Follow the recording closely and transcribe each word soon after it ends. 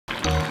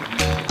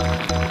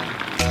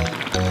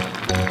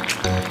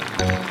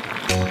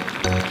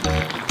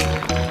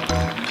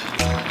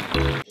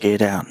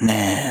it out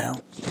now.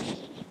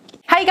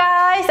 Hi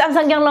guys, I'm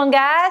Seonkyoung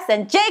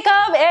and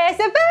Jacob is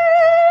back!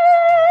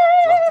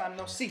 Long time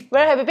no see.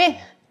 Where have you been?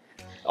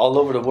 All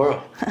over the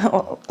world.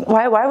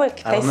 Why we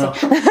I don't know.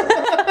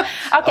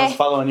 Okay. I was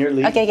following your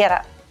lead. Okay, get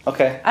up.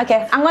 Okay.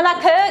 Okay, I'm gonna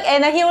cook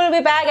and he will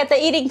be back at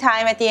the eating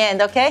time at the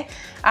end, okay?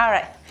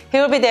 Alright, he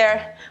will be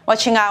there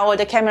watching all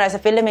the cameras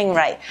filming,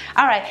 right?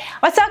 Alright,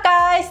 what's up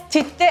guys?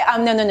 Today,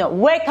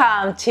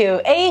 welcome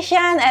to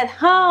Asian at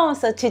Home.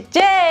 So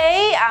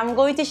today, I'm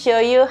going to show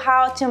you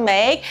how to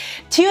make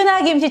Tuna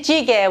Kimchi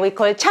Jjigae. We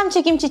call it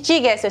Kimchi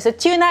Jjigae. So it's a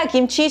tuna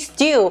kimchi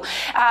stew.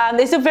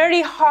 It's a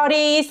very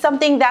hearty,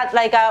 something that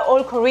like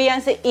all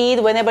Koreans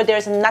eat whenever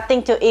there's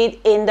nothing to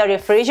eat in the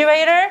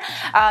refrigerator.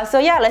 So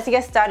yeah, let's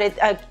get started.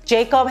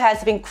 Jacob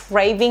has been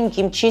craving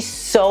kimchi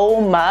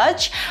so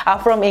much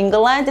from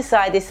England, so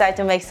I decided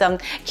to make some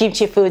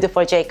kimchi food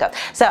for Jacob.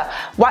 So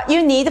what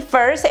you need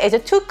first is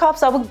 2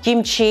 cups of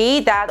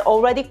kimchi that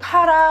already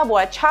cut up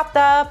or chopped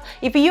up.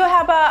 If you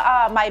have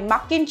my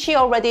mock kimchi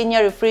already in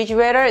your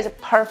refrigerator, it's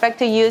perfect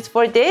to use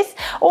for this.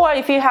 Or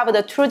if you have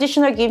the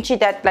traditional kimchi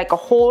that like a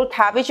whole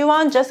cabbage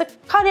one, just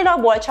cut it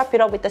up or chop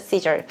it up with the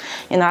scissor.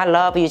 You know, I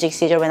love using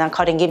scissor when I'm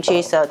cutting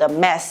kimchi, so the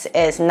mess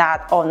is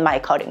not on my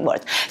cutting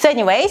board. So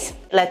anyways,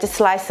 let's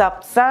slice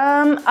up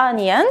some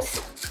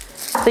onions.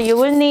 So you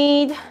will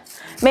need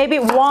maybe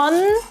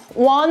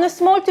one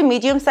small to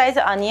medium sized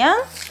onion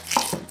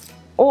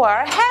or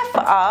half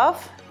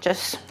of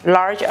just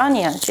large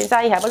onion. Since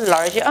I have a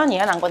large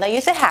onion, I'm gonna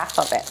use half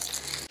of it.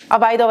 Oh,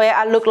 by the way,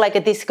 I look like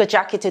a disco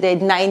jockey today,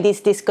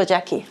 90s disco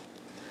jockey.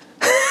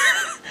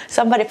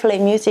 Somebody play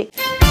music.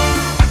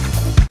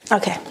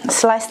 Okay,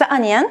 slice the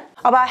onion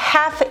about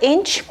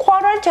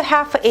quarter to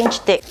half inch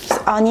thick. This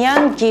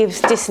onion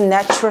gives this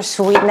natural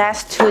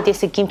sweetness to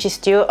this kimchi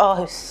stew.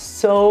 Oh, it's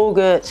so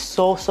good,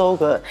 so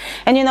good.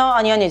 And you know,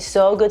 onion is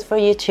so good for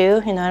you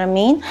too, you know what I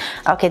mean?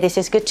 Okay, this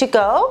is good to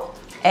go.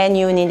 And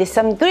you need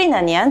some green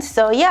onions.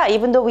 So yeah,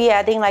 even though we're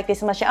adding like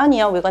this much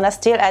onion, we're gonna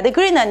still add the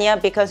green onion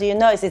because you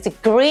know it's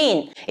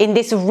green. In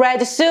this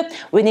red soup,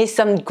 we need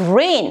some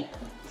green.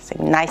 It's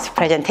a nice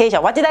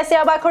presentation. What did I say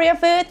about Korean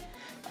food?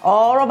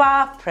 All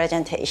about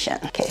presentation.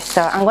 Okay,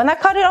 so I'm gonna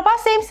cut it about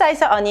same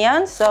size of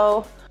onion,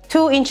 so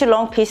 2-inch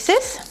long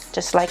pieces,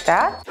 just like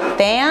that.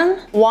 Then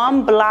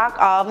 1 block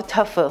of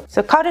tofu.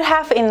 So cut it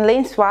half in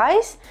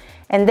lengthwise,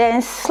 and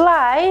then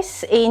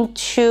slice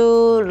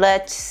into,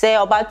 let's say,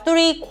 about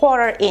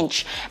 3/4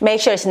 inch. Make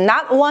sure it's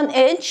not 1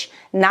 inch,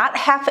 not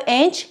half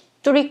inch,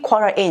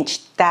 3/4 inch.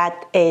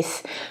 That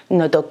is, you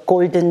know, the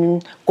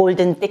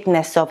golden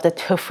thickness of the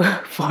tofu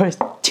for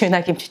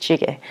tuna kimchi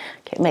jjigae.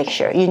 Okay, make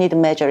sure you need to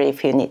measure it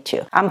if you need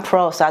to. I'm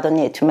pro, so I don't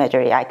need to measure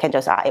it. I can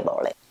just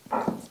eyeball it.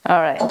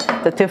 All right,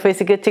 the tofu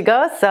is good to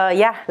go. So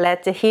yeah,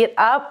 let's heat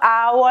up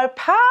our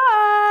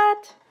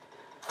pot.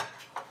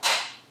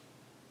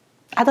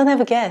 I don't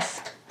have a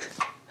gas.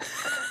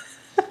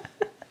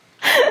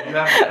 You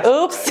have gas.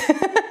 Oops.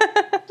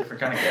 Different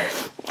kind of gas.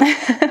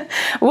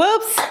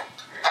 Whoops.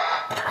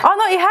 Oh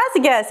no, it has a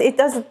gas. It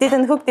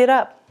didn't hook it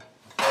up.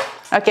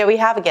 Okay, we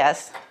have a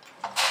gas.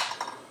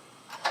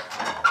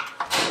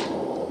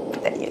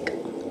 There you go.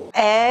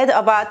 Add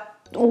about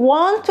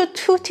 1 to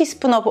 2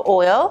 teaspoons of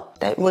oil.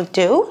 That will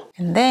do.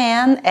 And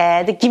then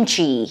add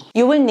kimchi.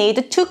 You will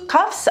need 2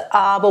 cups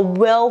of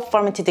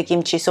well-fermented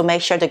kimchi. So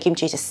make sure the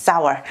kimchi is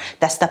sour.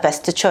 That's the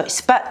best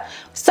choice. But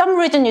some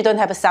reason you don't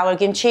have a sour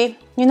kimchi,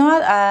 you know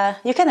what?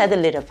 You can add a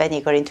little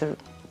vinegar into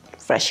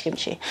fresh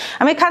kimchi.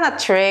 I mean, kind of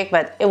trick,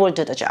 but it will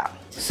do the job.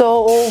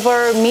 So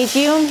over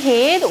medium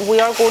heat, we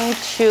are going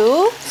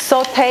to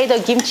saute the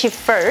kimchi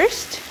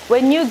first.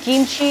 When you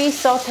kimchi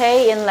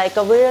saute in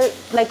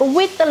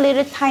with a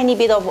little tiny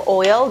bit of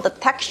oil, the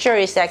texture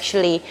is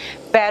actually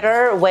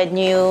better when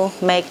you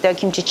make the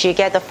kimchi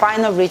jjigae. The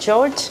final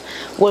result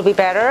will be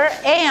better,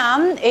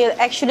 and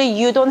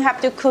you don't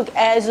have to cook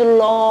as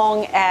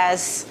long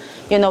as,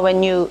 you know,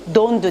 when you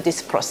don't do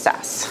this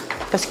process.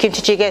 Because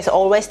kimchi jjigae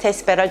always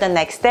tastes better the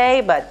next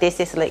day, but this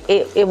is like,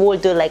 it will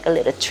do like a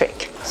little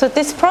trick. So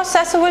this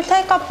process will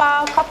take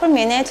about a couple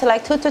minutes,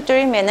 like 2 to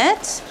 3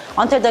 minutes,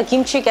 until the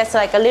kimchi gets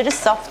like a little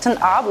softened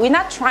up. We're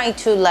not trying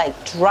to like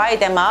dry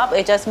them up,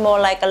 it's just more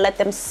like let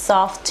them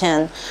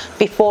soften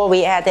before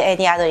we add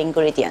any other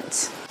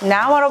ingredients.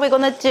 Now what we're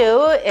gonna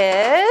do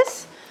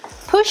is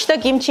push the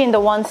kimchi in the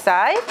one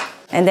side,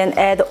 and then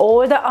add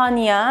all the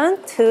onion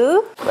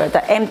to where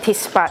the empty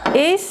spot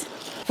is.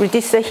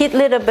 Reduce the heat a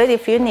little bit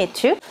if you need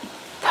to.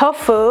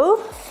 Tofu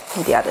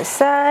on the other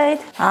side.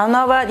 I don't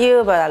know about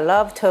you, but I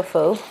love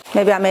tofu.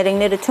 Maybe I'm adding a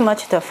little too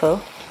much tofu.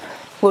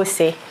 We'll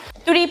see.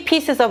 3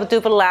 pieces of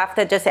double left,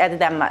 I just added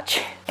that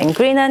much. And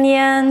green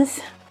onions,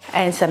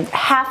 and some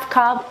half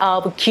cup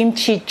of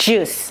kimchi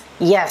juice.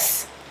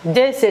 Yes,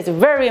 this is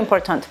very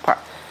important part.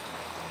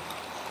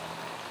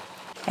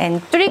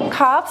 And 3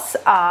 cups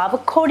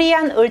of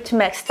Korean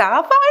ultimate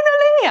stock.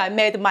 Finally, I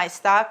made my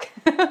stock.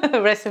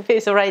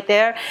 Recipes right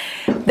there.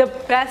 The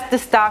best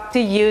stock to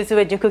use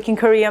when you're cooking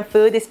Korean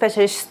food,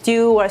 especially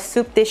stew or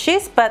soup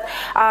dishes. But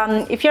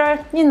if you're,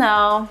 you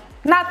know,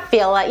 not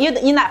feel like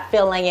you're not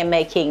feeling and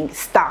making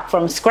stock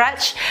from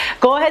scratch,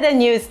 go ahead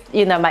and use,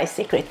 you know, my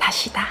secret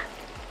dashida.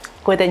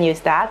 Go ahead and use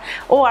that,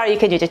 or you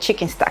can use a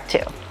chicken stock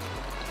too.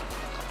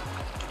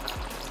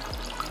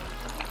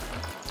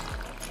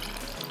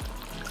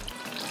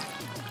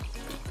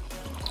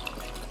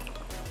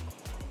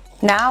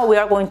 Now we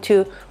are going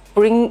to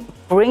bring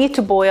it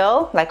to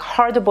boil, like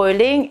hard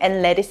boiling,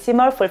 and let it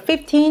simmer for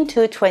 15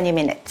 to 20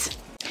 minutes.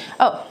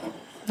 Oh,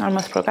 I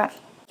almost forgot.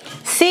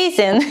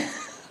 Season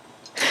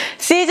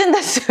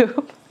the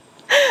soup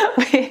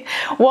with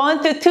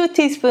 1 to 2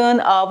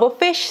 teaspoons of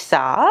fish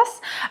sauce.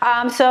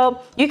 So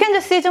you can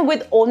just season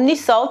with only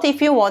salt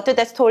if you want to,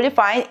 that's totally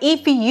fine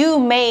if you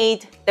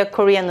made the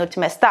Korean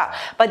ultimate stock.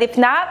 But if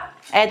not,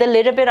 add a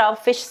little bit of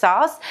fish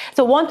sauce.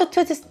 So 1 to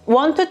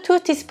 2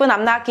 teaspoons,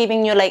 I'm not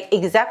giving you like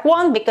exact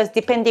one, because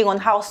depending on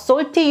how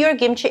salty your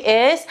kimchi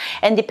is,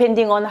 and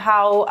depending on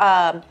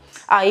how,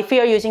 if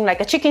you're using like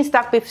a chicken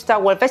stock, beef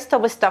stock, or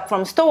vegetable stock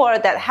from store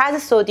that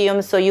has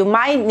sodium, so you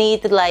might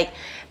need like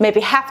maybe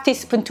half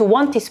teaspoon to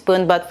 1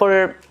 teaspoon. But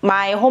for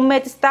my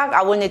homemade stock,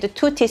 I will need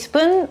 2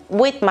 teaspoons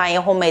with my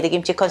homemade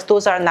kimchi, because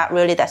those are not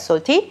really that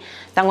salty.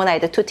 So I'm gonna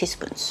add 2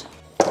 teaspoons.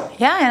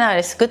 Yeah, and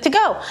it's good to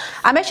go.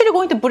 I'm actually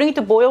going to bring it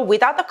to boil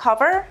without the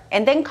cover,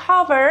 and then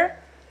cover,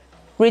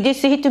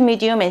 reduce the heat to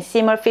medium, and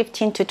simmer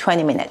 15 to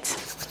 20 minutes.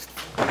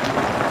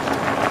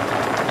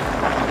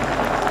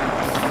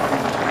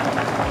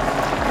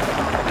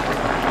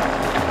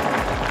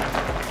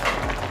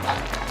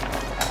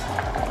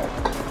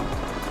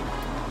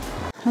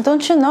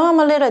 Don't you know I'm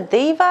a little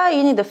diva?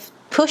 You need to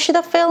push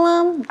the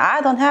film.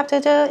 I don't have to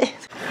do it.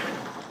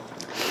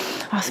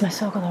 Oh, it smells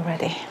so good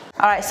already.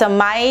 All right, so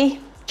my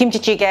kimchi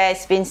jjigae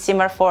has been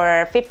simmered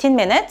for 15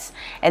 minutes,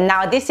 and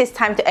now this is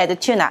time to add the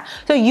tuna.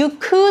 So you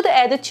could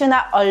add the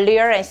tuna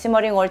earlier and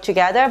simmering all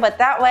together, but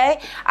that way,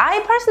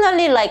 I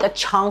personally like a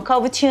chunk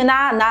of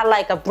tuna, not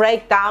like a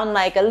breakdown,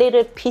 like a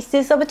little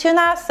pieces of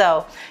tuna.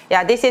 So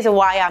yeah, this is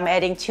why I'm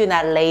adding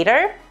tuna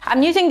later.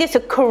 I'm using this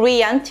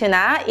Korean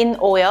tuna in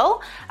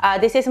oil.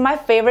 This is my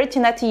favorite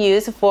tuna to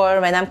use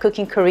for when I'm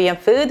cooking Korean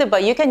food,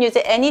 but you can use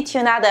any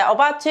tuna that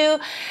about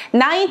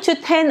 9 to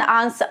 10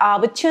 ounces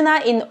of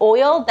tuna in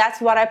oil. That's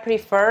what I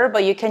prefer,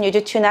 but you can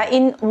use tuna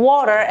in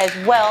water as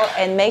well,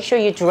 and make sure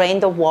you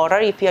drain the water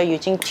if you're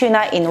using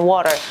tuna in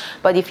water.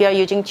 But if you're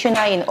using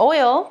tuna in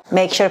oil,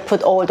 make sure to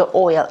put all the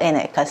oil in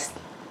it, because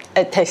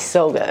it tastes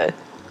so good.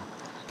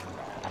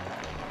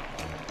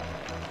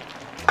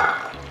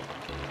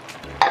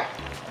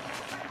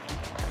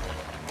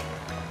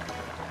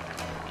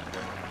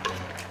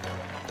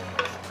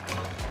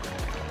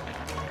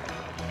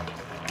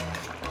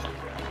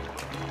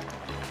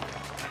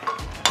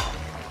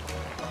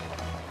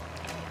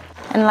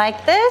 And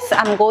like this,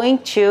 I'm going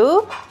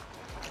to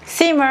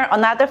simmer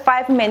another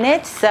 5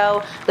 minutes,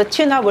 so the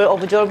tuna will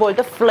absorb all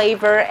the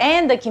flavor,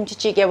 and the kimchi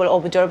jjigae will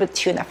absorb the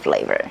tuna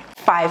flavor.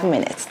 5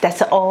 minutes,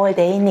 that's all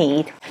they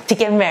need to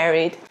get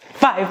married.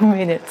 5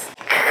 minutes.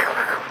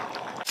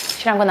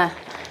 I'm gonna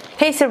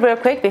taste it real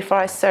quick before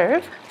I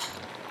serve.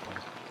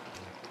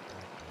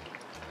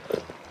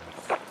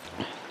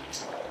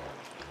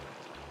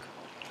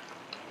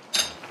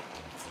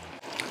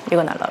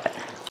 You're gonna love it.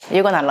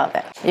 You're gonna love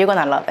it. You're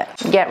gonna love it.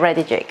 Get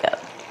ready, Jacob.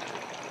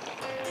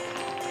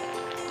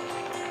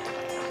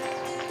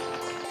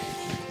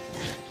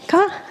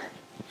 Come on.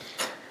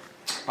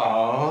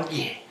 Oh,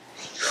 yeah.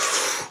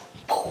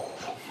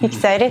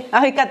 Excited?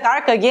 Oh, it got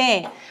dark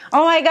again.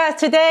 Oh my gosh,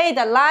 today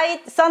the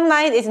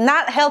sunlight is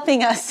not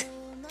helping us.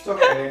 It's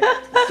okay.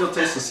 It still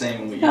tastes the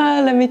same when we eat.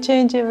 Let me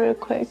change it real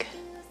quick.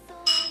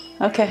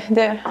 Okay,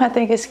 there. I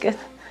think it's good.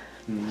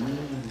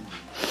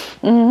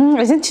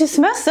 Isn't it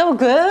smell so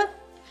good?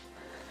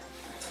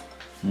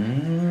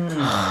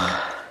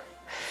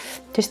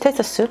 Just taste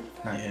the soup.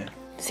 Not yet.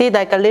 See,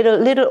 like a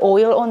little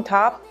oil on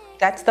top.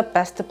 That's the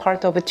best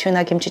part of a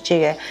tuna kimchi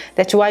jjigae.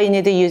 That's why you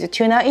need to use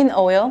tuna in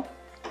oil.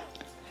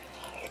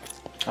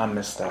 I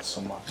miss that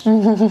so much.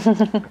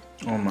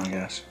 Oh my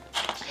gosh.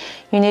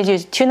 You need to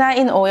use tuna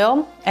in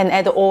oil and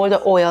add all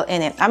the oil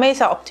in it. I mean,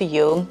 it's up to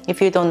you.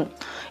 If you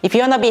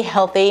wanna be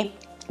healthy,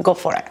 go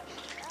for it.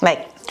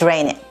 Like,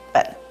 drain it,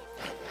 but.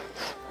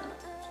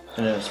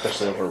 And then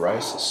especially over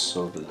rice, it's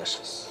so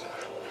delicious.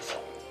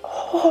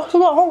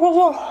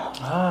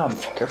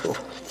 Careful.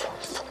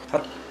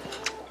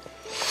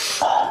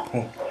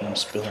 Oh, I'm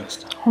spilling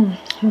stuff.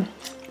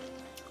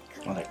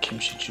 All that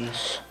kimchi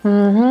juice.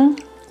 The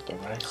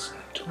rice.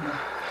 Tuna.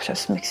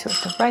 Just mix it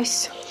with the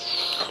rice.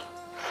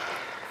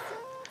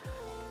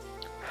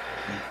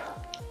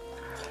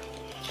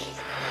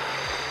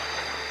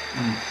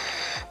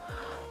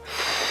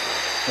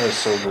 That is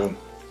so good.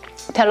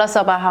 Tell us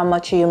about how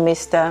much you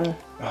missed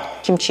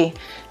kimchi.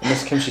 I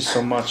miss kimchi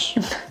so much.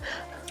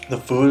 The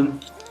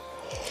food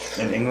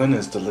in England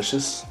is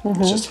delicious.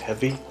 It's just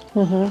heavy.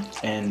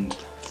 And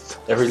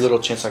every little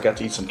chance I got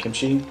to eat some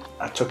kimchi,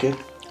 I took it.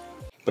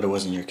 But it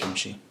wasn't your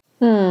kimchi.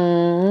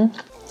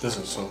 This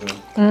is so good.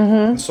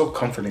 It's so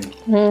comforting.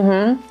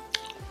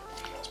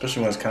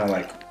 Especially when it's kind of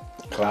like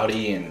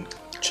cloudy and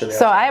chilly.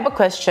 So I have a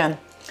question.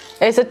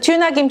 Is a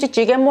tuna kimchi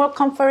jjigae more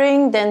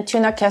comforting than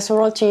tuna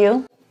casserole to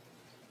you?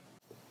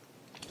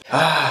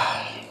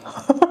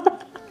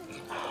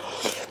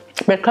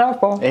 Be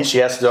careful. And she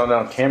has to do it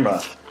on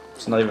camera.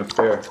 It's not even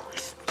fair.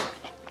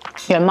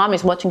 Your mom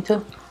is watching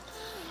too.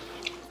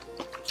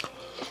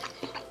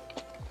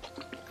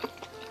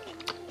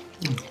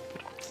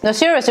 No,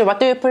 seriously, what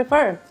do you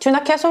prefer?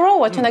 Tuna casserole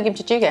or tuna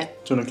kimchi jjigae?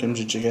 Tuna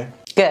Kimchi Jjigae.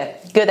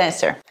 Good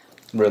answer.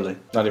 Really?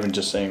 Not even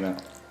just saying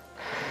that.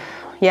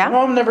 Yeah?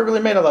 No, I've never really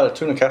made a lot of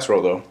tuna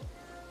casserole though.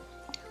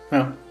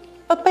 Yeah.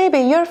 But baby,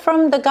 you're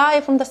from the guy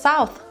from the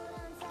south.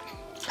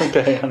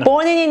 Okay, I know.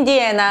 Born in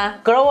Indiana,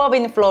 grow up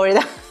in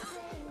Florida.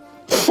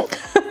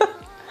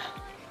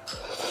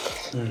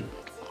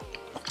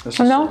 This is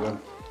No? so good.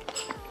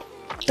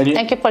 And you,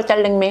 Thank you for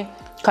telling me,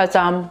 because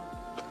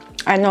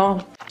I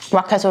know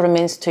what casserole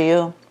means to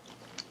you.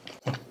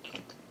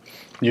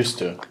 used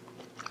to.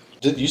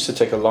 It used to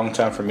take a long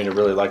time for me to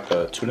really like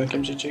the tuna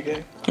kimchi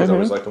jjigae because I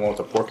always like the one with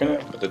the pork in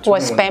it. But the tuna Or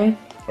spam.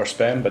 Or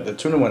spam, but the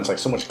tuna one's like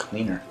so much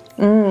cleaner.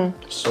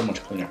 So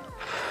much cleaner.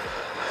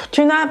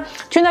 Tuna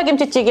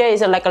kimchi jjigae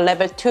is like a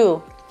level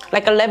 2.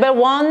 Like a level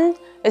 1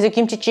 is a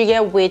kimchi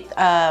jjigae with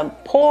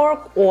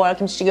pork or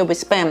kimchi jjigae with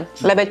spam.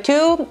 Level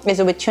 2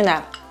 is with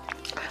tuna.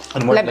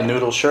 And wear the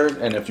noodle shirt,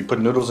 and if you put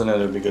noodles in it,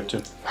 it'll be good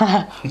too.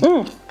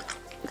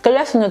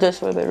 Glass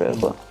noodles will be really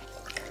good.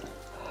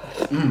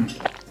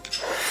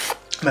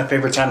 My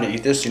favorite time to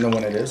eat this, you know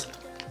when it is?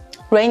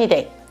 Rainy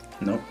day.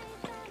 Nope.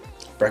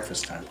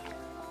 Breakfast time.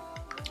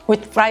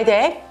 With fried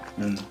egg?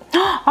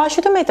 I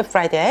should have made the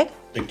fried egg.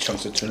 Big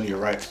chunks of tuna, you're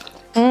right.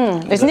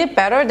 Isn't it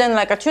better than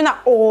like a tuna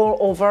all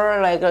over,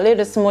 like a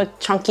little small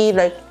chunky,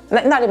 like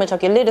not even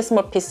chunky, little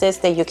small pieces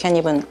that you can't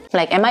even,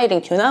 like, am I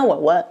eating tuna or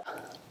what?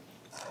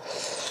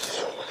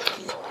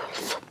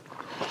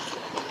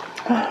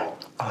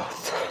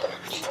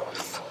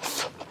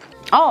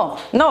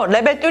 Oh, no,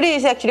 level 3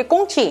 is actually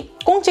kimchi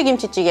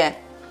kimchi jjigae.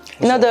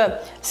 You know,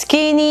 the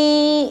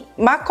skinny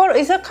mackerel,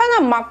 it's a kind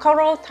of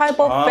mackerel type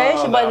of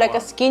fish, but like a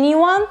skinny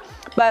one.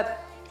 But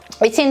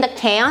it's in the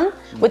can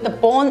with the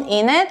bone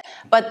in it.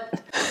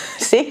 But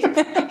see,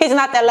 he's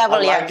not that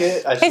level yet.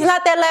 He's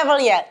not that level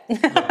yet.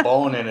 The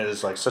bone in it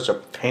is like such a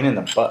pain in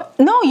the butt.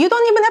 No, you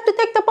don't even have to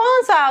take the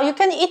bones out. You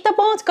can eat the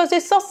bones because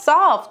it's so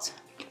soft.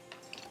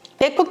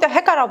 They cook the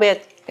heck out of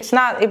it. It's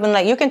not even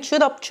like you can chew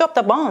up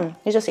the bone.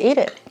 You just eat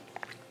it.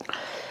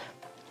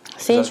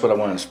 See? That's what I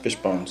want is fish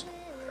bones.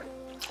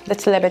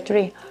 That's level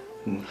 3.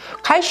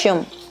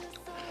 Calcium.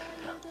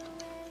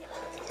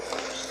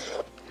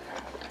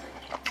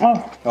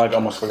 Oh. I like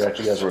almost forgot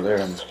you guys were there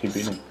and just keep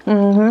eating.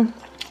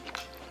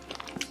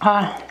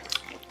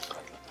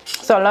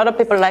 So a lot of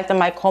people liked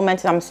my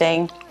comments. I'm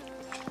saying,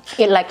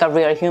 eat like a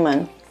real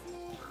human.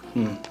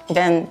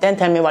 Then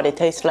tell me what it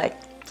tastes like.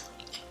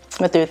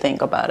 What do you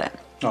think about it?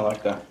 I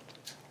like that.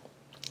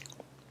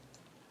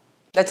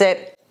 That's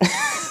it.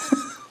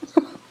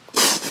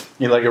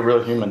 You like a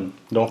real human.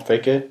 Don't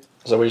fake it.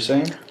 Is that what you're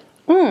saying?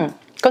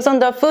 Because on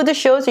the food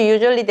shows,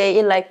 usually they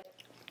eat like,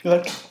 You're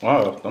like,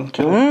 wow, don't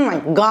kill me. oh my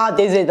god,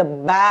 this is the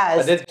I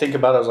best. did think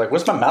about it. I was like,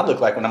 what's my mouth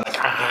look like when I'm like,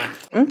 ah.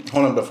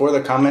 Hold on, before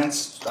the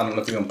comments, I don't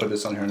know if you're going to put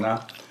this on here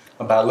now,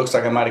 about it looks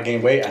like I might have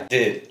gained weight. I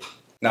did.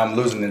 Now I'm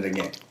losing it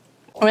again.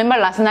 Remember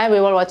last night we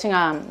were watching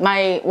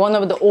one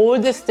of the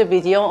oldest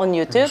video on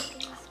YouTube,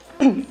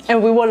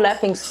 and we were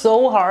laughing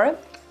so hard.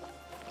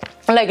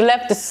 Like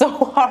laughed so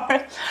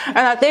hard, and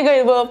I think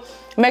it will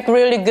make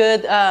really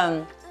good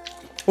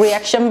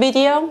reaction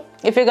video.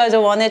 If you guys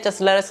want it, just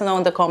let us know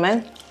in the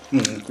comment.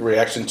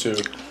 Reaction to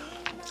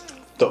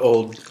the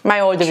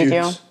my old cute,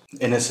 video,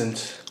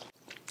 innocent,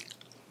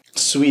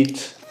 sweet,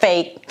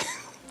 fake.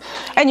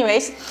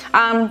 Anyways,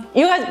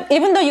 you guys,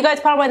 even though you guys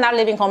probably not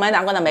leaving comment,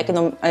 I'm gonna make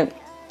it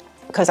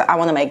because I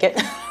want to make it.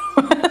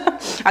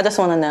 I just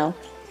want to know.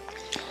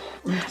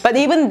 But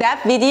even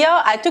that video,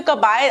 I took a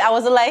bite. I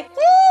was like,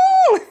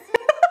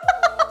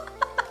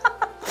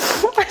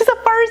 It's the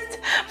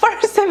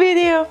first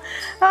video.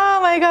 Oh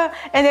my god.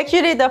 And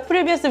actually the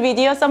previous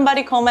video,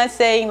 somebody commented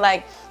saying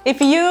like,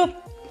 if you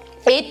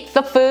eat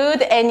the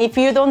food and if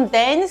you don't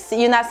dance,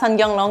 you're not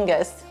Seonkyoung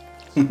longest.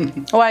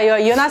 Or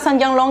you're not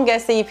Seonkyoung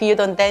longest if you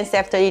don't dance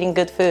after eating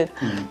good food.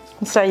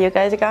 So you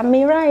guys got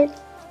me right.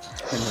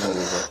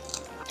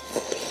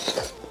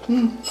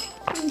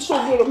 I'm so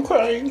good, I'm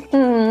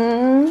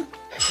crying.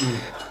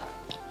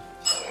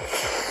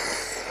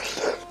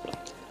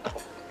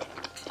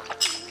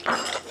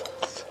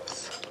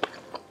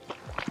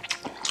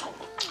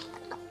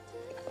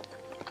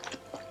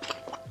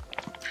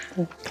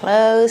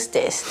 Close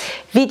this.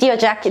 Video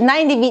jacket,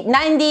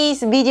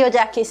 90s video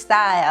jacket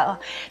style.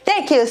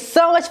 Thank you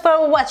so much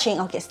for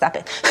watching. Okay, stop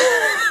it.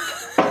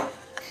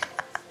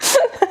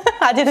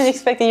 I didn't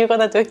expect you're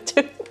gonna do it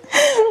too.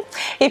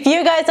 If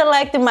you guys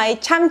liked my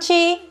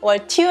chamchi or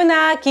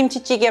tuna kimchi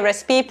jjigae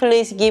recipe,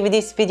 please give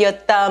this video a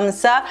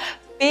thumbs up.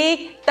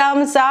 Big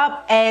thumbs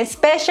up, and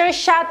special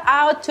shout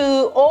out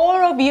to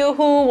all of you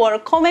who were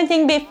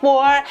commenting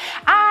before.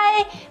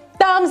 I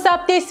thumbs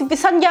up this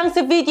Seonkyoung's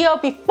video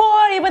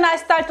before even I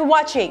start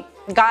watching.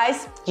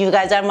 Guys, you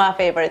guys are my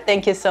favorite.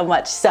 Thank you so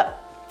much. So,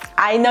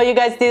 I know you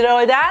guys did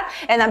all that,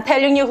 and I'm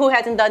telling you who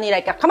hasn't done it.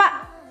 Like, come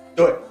on.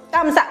 Do it.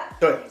 Thumbs up.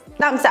 Do it.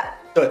 Thumbs up.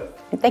 Do it.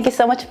 Thank you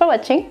so much for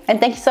watching, and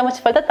thank you so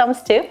much for the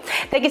thumbs too.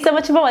 Thank you so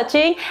much for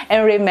watching,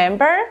 and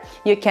remember,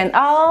 you can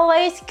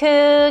always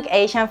cook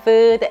Asian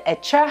food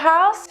at your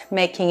house,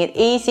 making it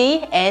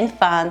easy and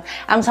fun.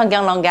 I'm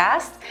Seonkyoung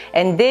longest,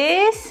 and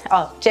this,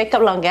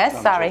 Jacob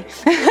longest, sorry.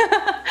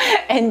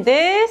 And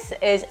this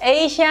is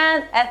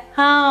Asian at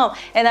Home,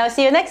 and I'll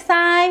see you next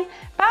time.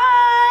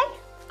 Bye!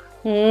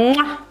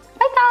 Mwah.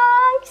 Bye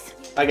guys!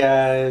 Bye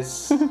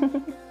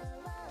guys!